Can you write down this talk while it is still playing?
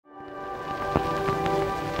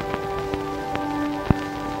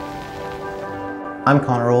I'm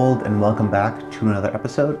Connor Old, and welcome back to another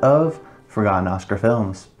episode of Forgotten Oscar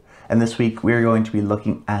Films. And this week we're going to be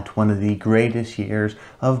looking at one of the greatest years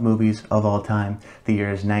of movies of all time. The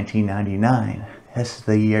year is 1999. This is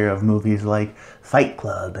the year of movies like Fight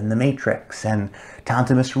Club and The Matrix and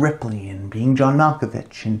Talented Mr. Ripley and Being John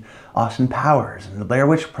Malkovich and Austin Powers and The Blair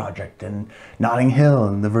Witch Project and Notting Hill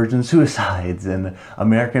and The Virgin Suicides and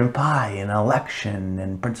American Pie and Election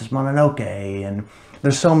and Princess Mononoke, and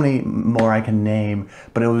there's so many more I can name,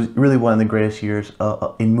 but it was really one of the greatest years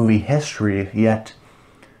in movie history, yet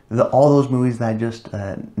all those movies that I just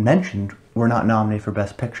mentioned were not nominated for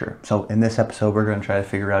Best Picture. So in this episode, we're going to try to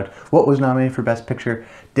figure out what was nominated for Best Picture,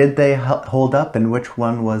 did they hold up, and which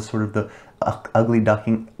one was sort of the ugly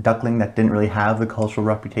duckling that didn't really have the cultural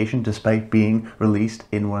reputation despite being released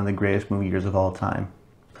in one of the greatest movie years of all time.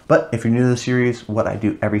 But if you're new to the series, what I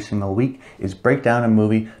do every single week is break down a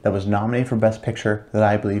movie that was nominated for Best Picture that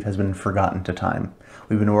I believe has been forgotten to time.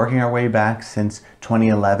 We've been working our way back since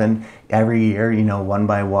 2011, every year, one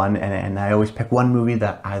by one, and I always pick one movie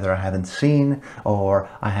that either I haven't seen, or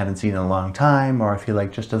I haven't seen in a long time, or I feel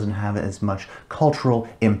like just doesn't have as much cultural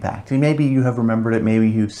impact. And maybe you have remembered it, maybe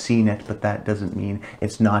you've seen it, but that doesn't mean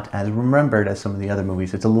it's not as remembered as some of the other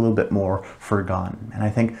movies. It's a little bit more forgotten. And I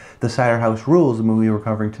think The Cider House Rules, the movie we're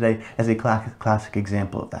covering today, is a classic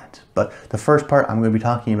example of that. But the first part, I'm going to be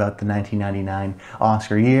talking about the 1999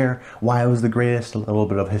 Oscar year, why it was the greatest, a little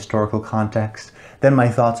bit of historical context, then my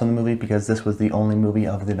thoughts on the movie because this was the only movie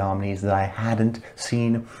of the nominees that I hadn't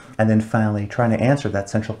seen, and then finally trying to answer that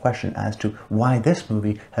central question as to why this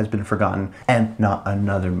movie has been forgotten and not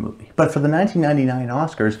another movie. But for the 1999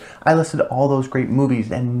 Oscars, I listed all those great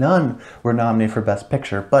movies and none were nominated for Best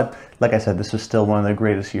Picture, but like I said, this was still one of the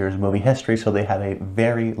greatest years of movie history, so they had a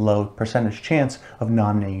very low percentage chance of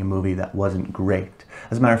nominating a movie that wasn't great.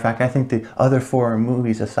 As a matter of fact, I think the other four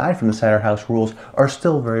movies, aside from The Cider House Rules, are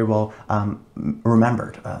still very well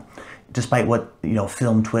remembered. Despite what,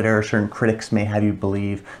 film Twitter or certain critics may have you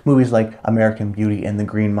believe, movies like American Beauty and The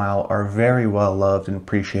Green Mile are very well loved and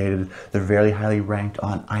appreciated. They're very highly ranked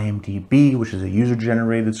on IMDb, which is a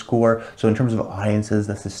user-generated score. So in terms of audiences,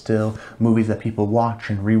 this is still movies that people watch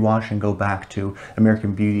and rewatch and go back to.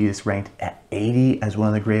 American Beauty is ranked at 80 as one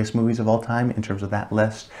of the greatest movies of all time in terms of that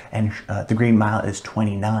list, and The Green Mile is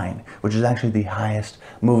 29, which is actually the highest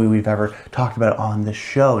movie we've ever talked about on this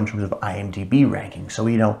show in terms of IMDb ranking. So,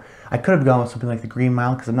 I could have gone with something like The Green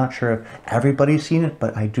Mile because I'm not sure if everybody's seen it,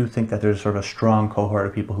 but I do think that there's sort of a strong cohort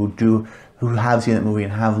of people who have seen that movie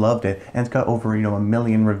and have loved it, and it's got over 1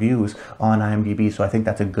 million reviews on IMDb, so I think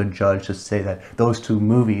that's a good judge to say that those two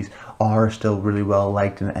movies are still really well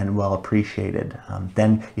liked and well appreciated.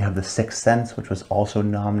 Then you have The Sixth Sense, which was also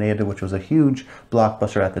nominated, which was a huge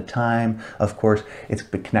blockbuster at the time. Of course, it's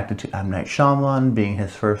connected to M. Night Shyamalan being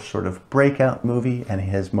his first sort of breakout movie, and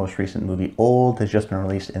his most recent movie, Old, has just been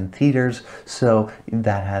released in theaters, so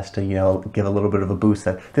that has to, give a little bit of a boost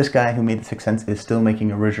that this guy who made The Sixth Sense is still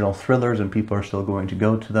making original thrillers, and people are still going to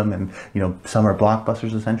go to them, and some are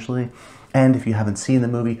blockbusters essentially. And if you haven't seen the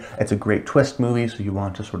movie, it's a great twist movie, so you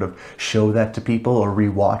want to sort of show that to people or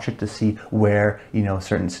rewatch it to see where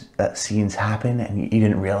certain scenes happen and you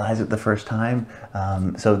didn't realize it the first time.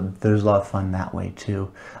 So there's a lot of fun that way too.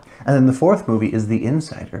 And then the fourth movie is The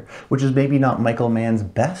Insider, which is maybe not Michael Mann's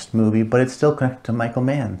best movie, but it's still connected to Michael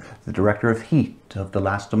Mann, the director of Heat, of The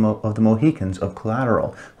Last of the Mohicans, of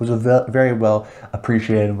Collateral, who's a very well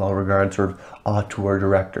appreciated and well regarded sort of auteur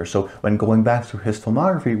director. So when going back through his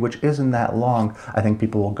filmography, which isn't that long, I think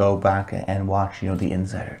people will go back and watch, The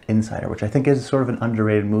Insider, which I think is sort of an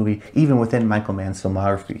underrated movie, even within Michael Mann's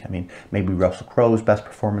filmography. I mean, maybe Russell Crowe's best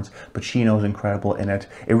performance, Pacino's incredible in it.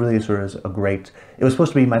 It really sort of is a great, it was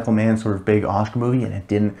supposed to be Michael Mann's sort of big Oscar movie, and it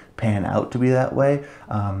didn't pan out to be that way.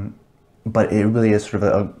 But it really is sort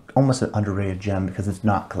of almost an underrated gem because it's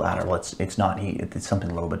not Collateral, it's not Heat, it's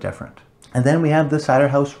something a little bit different. And then we have The Cider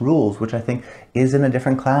House Rules, which I think is in a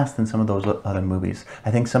different class than some of those other movies.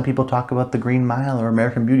 I think some people talk about The Green Mile or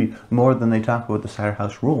American Beauty more than they talk about The Cider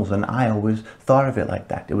House Rules, and I always thought of it like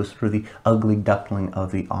that. It was sort of the ugly duckling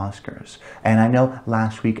of the Oscars. And I know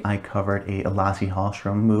last week I covered a Lasse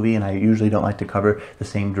Hallström movie, and I usually don't like to cover the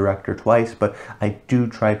same director twice, but I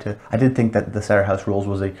did think that The Cider House Rules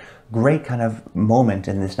was a great kind of moment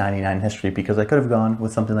in this 99 history, because I could have gone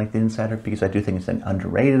with something like The Insider, because I do think it's an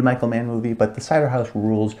underrated Michael Mann movie, but The Cider House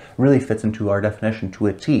Rules really fits into our definition to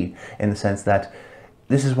a T, in the sense that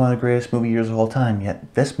this is one of the greatest movie years of all time,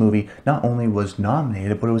 yet this movie not only was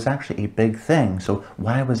nominated, but it was actually a big thing. So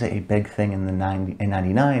why was it a big thing in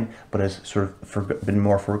 99, but has sort of been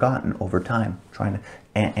more forgotten over time? Trying to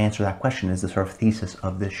answer that question is the sort of thesis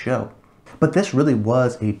of this show. But this really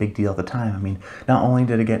was a big deal at the time. I mean, not only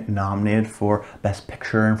did it get nominated for Best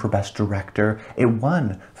Picture and for Best Director, it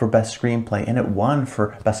won for Best Screenplay, and it won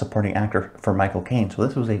for Best Supporting Actor for Michael Caine. So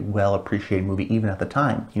this was a well-appreciated movie even at the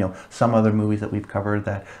time. You know, some other movies that we've covered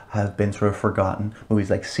that have been sort of forgotten, movies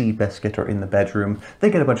like Seabiscuit or In the Bedroom, they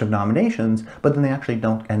get a bunch of nominations, but then they actually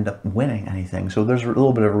don't end up winning anything. So there's a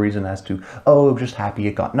little bit of a reason as to, oh, just happy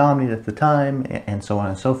it got nominated at the time, and so on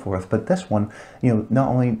and so forth. But this one, you know, not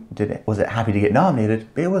only was it happy to get nominated,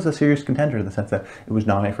 it was a serious contender in the sense that it was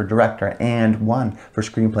nominated for director and won for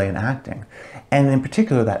screenplay and acting. And in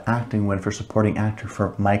particular, that acting win for supporting actor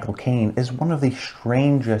for Michael Caine is one of the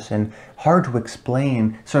strangest and hard to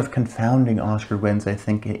explain, sort of confounding Oscar wins, I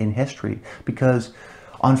think, in history. Because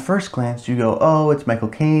on first glance, you go, oh, it's Michael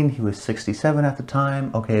Caine, he was 67 at the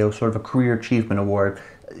time, okay, it was sort of a career achievement award.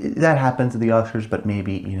 That happens at the Oscars, but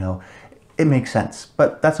maybe, you know, it makes sense.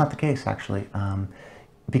 But that's not the case, actually.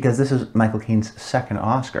 Because this is Michael Caine's second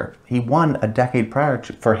Oscar. He won a decade prior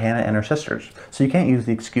for Hannah and Her Sisters. So you can't use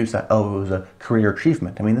the excuse that, oh, it was a career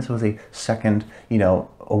achievement. I mean, this was a second, you know,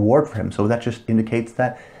 award for him. So that just indicates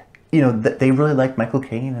that, you know, that they really liked Michael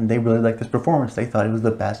Caine and they really liked this performance. They thought it was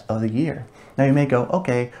the best of the year. Now you may go,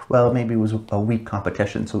 okay, well, maybe it was a weak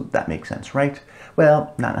competition, so that makes sense, right?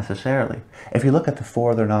 Well, not necessarily. If you look at the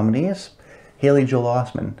four other nominees, Haley Joel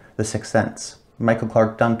Osment, The Sixth Sense, Michael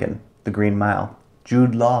Clark Duncan, The Green Mile,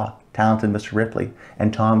 Jude Law, Talented Mr. Ripley,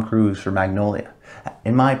 and Tom Cruise for Magnolia.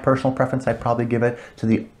 In my personal preference, I'd probably give it to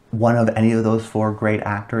the one of any of those four great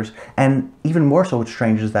actors. And even more so, what's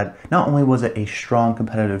strange is that not only was it a strong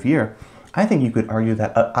competitive year, I think you could argue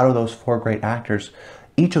that out of those four great actors,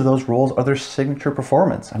 each of those roles are their signature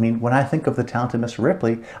performance. I mean, when I think of The Talented Mr.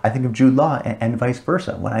 Ripley, I think of Jude Law and vice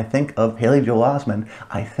versa. When I think of Haley Joel Osment,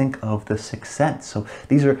 I think of The Sixth Sense. So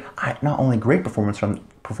these are not only great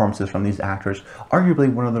performances from these actors,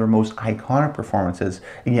 arguably one of their most iconic performances,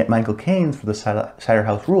 and yet Michael Caine's for the Cider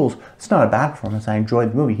House Rules, it's not a bad performance. I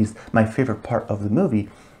enjoyed the movie. He's my favorite part of the movie,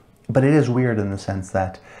 but it is weird in the sense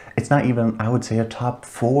that it's not even, I would say, a top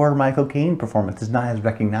four Michael Caine performance. It's not as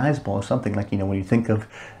recognizable as something like, you know, when you think of,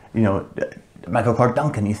 you know, Michael Clark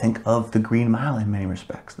Duncan, you think of The Green Mile in many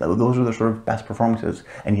respects. Those are the sort of best performances,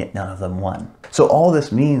 and yet none of them won. So all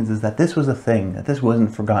this means is that this was a thing, that this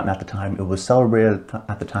wasn't forgotten at the time. It was celebrated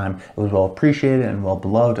at the time. It was well appreciated and well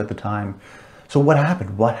beloved at the time. So what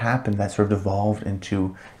happened? What happened that sort of evolved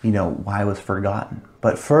into, you know, why it was forgotten?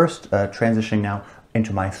 But first, transitioning now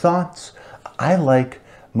into my thoughts, I like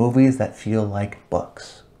movies that feel like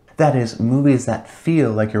books. That is, movies that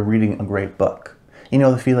feel like you're reading a great book. You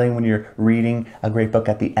know the feeling when you're reading a great book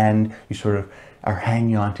at the end, you sort of are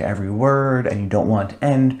hanging on to every word and you don't want it to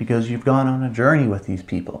end because you've gone on a journey with these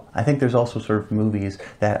people. I think there's also sort of movies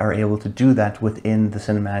that are able to do that within the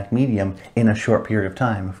cinematic medium in a short period of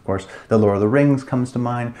time. Of course, The Lord of the Rings comes to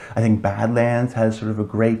mind. I think Badlands has sort of a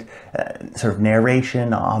great sort of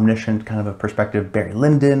narration, omniscient kind of a perspective. Barry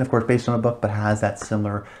Lyndon, of course, based on a book, but has that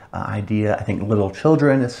similar idea. I think Little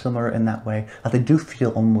Children is similar in that way. They do feel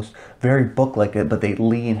almost very book-like, but they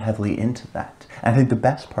lean heavily into that. And I think the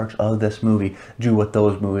best parts of this movie do what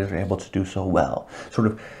those movies are able to do so well. Sort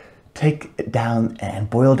of take it down and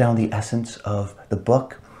boil down the essence of the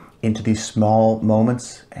book into these small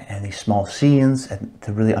moments and these small scenes, and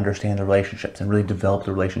to really understand the relationships and really develop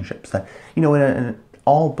the relationships. That, you know, in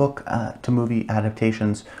all book to movie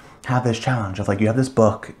adaptations have this challenge of, like, you have this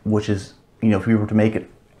book, which is, you know, if we were to make it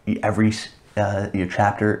every your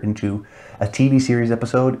chapter into a TV series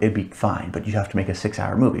episode, it'd be fine, but you have to make a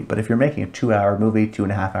 6-hour movie. But if you're making a 2-hour movie,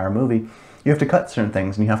 2.5-hour movie, you have to cut certain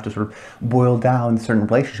things and you have to sort of boil down certain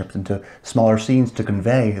relationships into smaller scenes to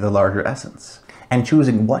convey the larger essence. And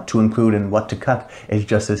choosing what to include and what to cut is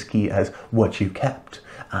just as key as what you kept.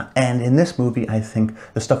 And in this movie, I think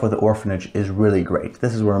the stuff with the orphanage is really great.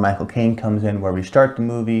 This is where Michael Caine comes in, where we start the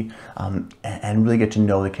movie and really get to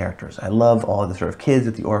know the characters. I love all the sort of kids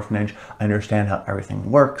at the orphanage. I understand how everything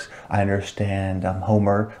works. I understand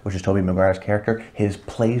Homer, which is Tobey Maguire's character, his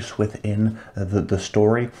place within the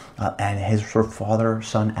story, and his sort of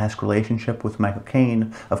father-son-esque relationship with Michael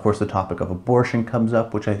Caine. Of course, the topic of abortion comes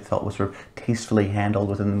up, which I felt was sort of tastefully handled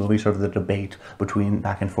within the movie, sort of the debate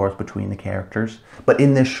back and forth between the characters. But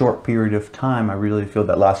in this short period of time, I really feel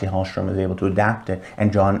that Lasse Hallström is able to adapt it,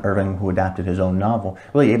 and John Irving, who adapted his own novel,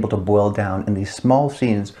 really able to boil down in these small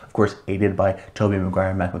scenes, of course aided by Tobey Maguire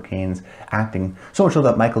and Michael Caine's acting, so much so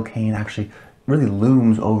that Michael Caine actually really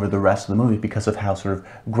looms over the rest of the movie because of how sort of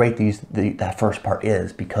great that first part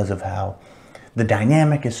is, because of how the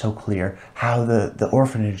dynamic is so clear. How the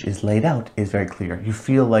orphanage is laid out is very clear. You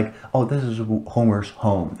feel like, oh, this is Homer's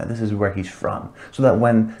home, that this is where he's from. So that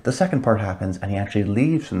when the second part happens and he actually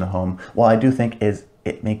leaves from the home, well, I do think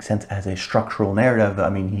it makes sense as a structural narrative. I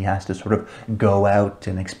mean, he has to sort of go out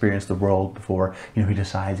and experience the world before, he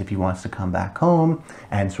decides if he wants to come back home,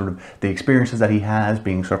 and sort of the experiences that he has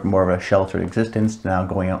being sort of more of a sheltered existence, now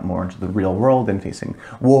going out more into the real world and facing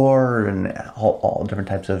war and all different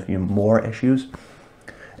types of more issues.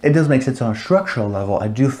 It does make sense on a structural level. I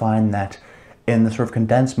do find that in the sort of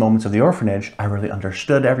condensed moments of the orphanage, I really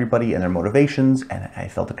understood everybody and their motivations, and I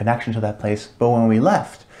felt a connection to that place. But when we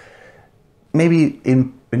left, maybe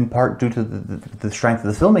in part due to the strength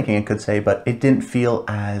of the filmmaking, I could say, but it didn't feel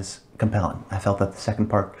as compelling. I felt that the second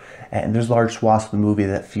part, and there's large swaths of the movie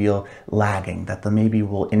that feel lagging, that the maybe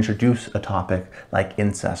will introduce a topic like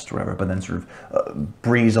incest or whatever, but then sort of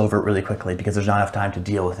breeze over it really quickly because there's not enough time to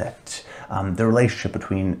deal with it. The relationship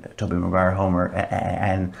between Tobey Maguire, Homer,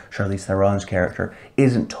 and Charlize Theron's character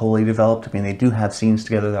isn't totally developed. I mean, they do have scenes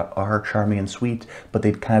together that are charming and sweet, but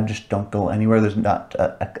they kind of just don't go anywhere. There's not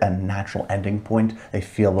a natural ending point. They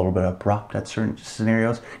feel a little bit abrupt at certain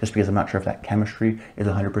scenarios, just because I'm not sure if that chemistry is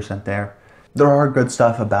 100% there. There are good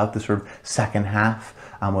stuff about the sort of second half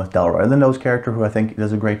with Delroy Lindo's character, who I think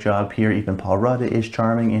does a great job here. Even Paul Rudd is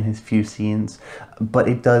charming in his few scenes, but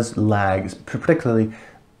it does lag, particularly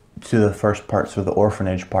to the first part, so the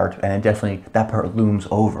orphanage part, and it definitely, that part looms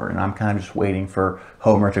over, and I'm kind of just waiting for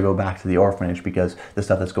Homer to go back to the orphanage because the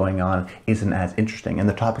stuff that's going on isn't as interesting, and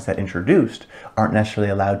the topics that introduced aren't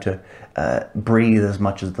necessarily allowed to breathe as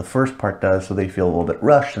much as the first part does, so they feel a little bit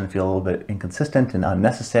rushed and feel a little bit inconsistent and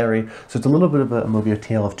unnecessary. So it's a little bit of a movie, a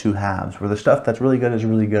tale of two halves, where the stuff that's really good is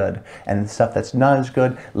really good, and the stuff that's not as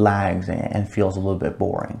good lags and feels a little bit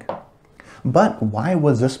boring. But why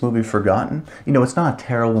was this movie forgotten? It's not a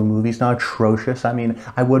terrible movie. It's not atrocious. I mean,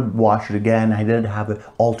 I would watch it again. I did have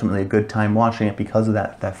ultimately a good time watching it because of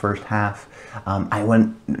that first half. I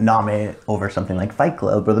wouldn't nominate it over something like Fight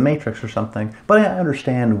Club or The Matrix or something, but I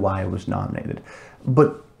understand why it was nominated.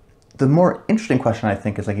 But the more interesting question, I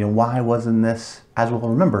think, is like, why wasn't this as well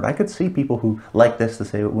remembered? I could see people who like this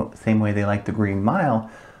the same way they like The Green Mile,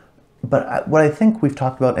 but what I think we've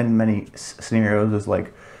talked about in many scenarios is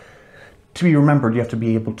like, to be remembered, you have to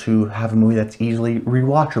be able to have a movie that's easily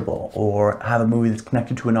rewatchable, or have a movie that's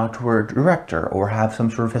connected to an auteur director, or have some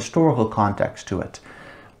sort of historical context to it.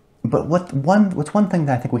 But what's one thing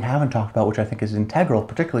that I think we haven't talked about, which I think is integral,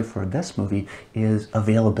 particularly for this movie, is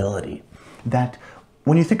availability. That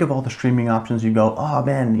when you think of all the streaming options, you go, oh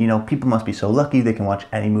man, people must be so lucky, they can watch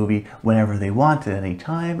any movie whenever they want at any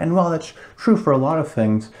time. And while that's true for a lot of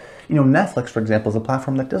things, Netflix, for example, is a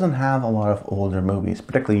platform that doesn't have a lot of older movies,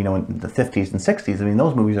 particularly, in the 50s and 60s. I mean,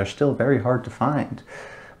 those movies are still very hard to find.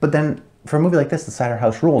 But then, for a movie like this, The Cider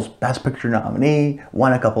House Rules, Best Picture nominee,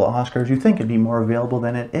 won a couple of Oscars, you'd think it'd be more available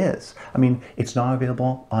than it is. I mean, it's not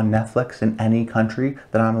available on Netflix in any country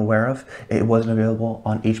that I'm aware of. It wasn't available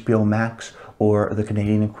on HBO Max or the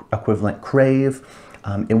Canadian equivalent Crave.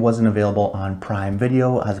 It wasn't available on Prime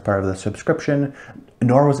Video as a part of the subscription,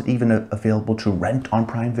 nor was it even available to rent on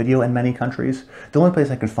Prime Video in many countries. The only place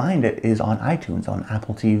I could find it is on iTunes, on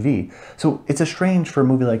Apple TV. So it's strange for a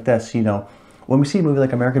movie like this, when we see a movie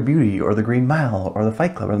like American Beauty or The Green Mile or The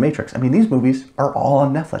Fight Club or The Matrix. I mean, these movies are all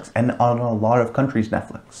on Netflix and on a lot of countries'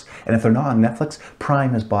 Netflix. And if they're not on Netflix,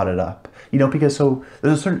 Prime has bought it up. Because so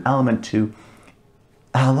there's a certain element to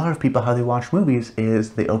a lot of people, how they watch movies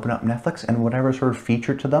is they open up Netflix, and whatever sort of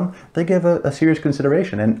feature to them, they give a serious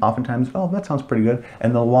consideration, and oftentimes, oh, that sounds pretty good,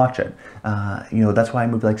 and they'll watch it. That's why a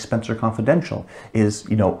movie like Spencer Confidential is,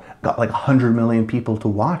 got like 100 million people to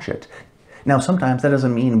watch it. Now, sometimes that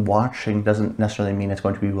doesn't mean watching doesn't necessarily mean it's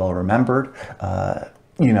going to be well remembered.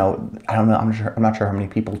 I don't know, I'm not sure how many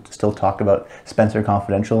people still talk about Spencer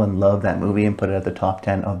Confidential and love that movie and put it at the top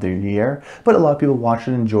 10 of the year, but a lot of people watched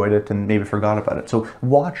it, enjoyed it, and maybe forgot about it. So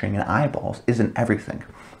watching and eyeballs isn't everything.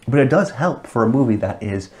 But it does help for a movie that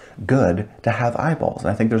is good to have eyeballs. And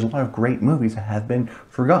I think there's a lot of great movies that have been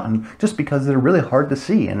forgotten just because they're really hard to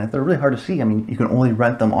see. And if they're really hard to see, I mean, you can only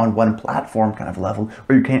rent them on one platform kind of level,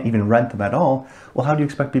 or you can't even rent them at all. Well, how do you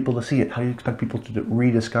expect people to see it? How do you expect people to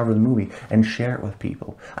rediscover the movie and share it with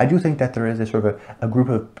people? I do think that there is a sort of a group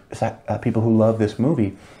of people who love this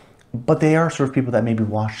movie, but they are sort of people that maybe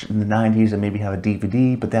watched in the 90s and maybe have a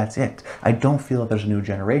DVD, but that's it. I don't feel that there's a new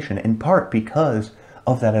generation, in part because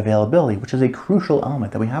of that availability, which is a crucial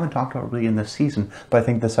element that we haven't talked about really in this season, but I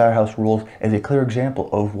think The Cider House Rules is a clear example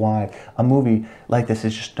of why a movie like this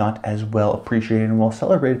is just not as well appreciated and well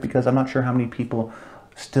celebrated, because I'm not sure how many people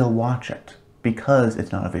still watch it. because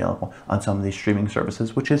it's not available on some of these streaming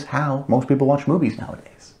services, which is how most people watch movies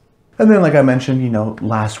nowadays. And then, like I mentioned,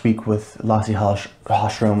 last week with Lasse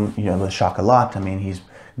Hallström, the Chocolat, I mean, he's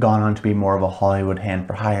gone on to be more of a Hollywood hand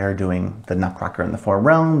for hire, doing The Nutcracker in the Four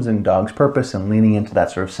Realms and Dog's Purpose, and leaning into that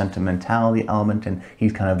sort of sentimentality element. And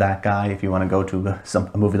he's kind of that guy. If you want to go to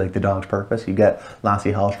a movie like The Dog's Purpose, you get Lasse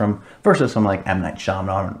Hallström versus someone like M. Night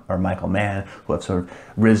Shyamalan or Michael Mann, who have sort of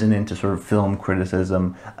risen into sort of film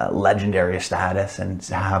criticism, legendary status, and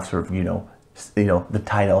have sort of, the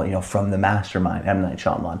title, from the mastermind, M. Night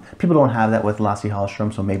Shyamalan. People don't have that with Lasse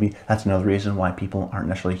Hallström, so maybe that's another reason why people aren't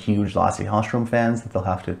necessarily huge Lasse Hallström fans, that they'll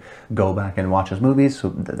have to go back and watch his movies, so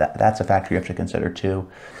that's a factor you have to consider too.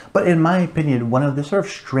 But in my opinion, one of the sort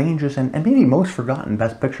of strangest and maybe most forgotten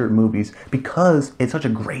Best Picture movies, because it's such a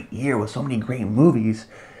great year with so many great movies,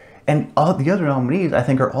 and all the other nominees, I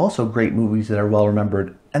think, are also great movies that are well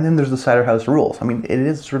remembered. And then there's the Cider House Rules. I mean, it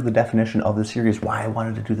is sort of the definition of the series, why I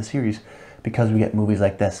wanted to do the series, because we get movies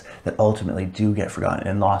like this that ultimately do get forgotten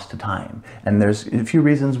and lost to time. And there's a few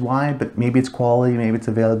reasons why, but maybe it's quality, maybe it's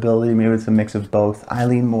availability, maybe it's a mix of both. I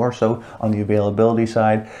lean more so on the availability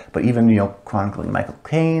side, but even, chronicling Michael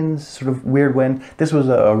Caine's sort of weird win, this was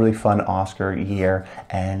a really fun Oscar year,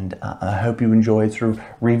 and I hope you enjoyed sort of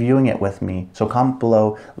reviewing it with me. So comment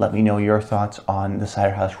below, let me know your thoughts on the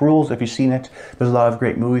Cider House Rules. If you've seen it, there's a lot of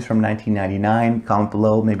great movies from 1999. Comment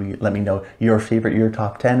below, maybe let me know your favorite, your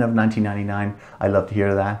top 10 of 1999. I'd love to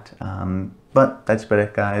hear that. But that's about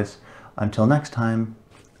it, guys. Until next time,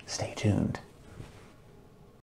 stay tuned.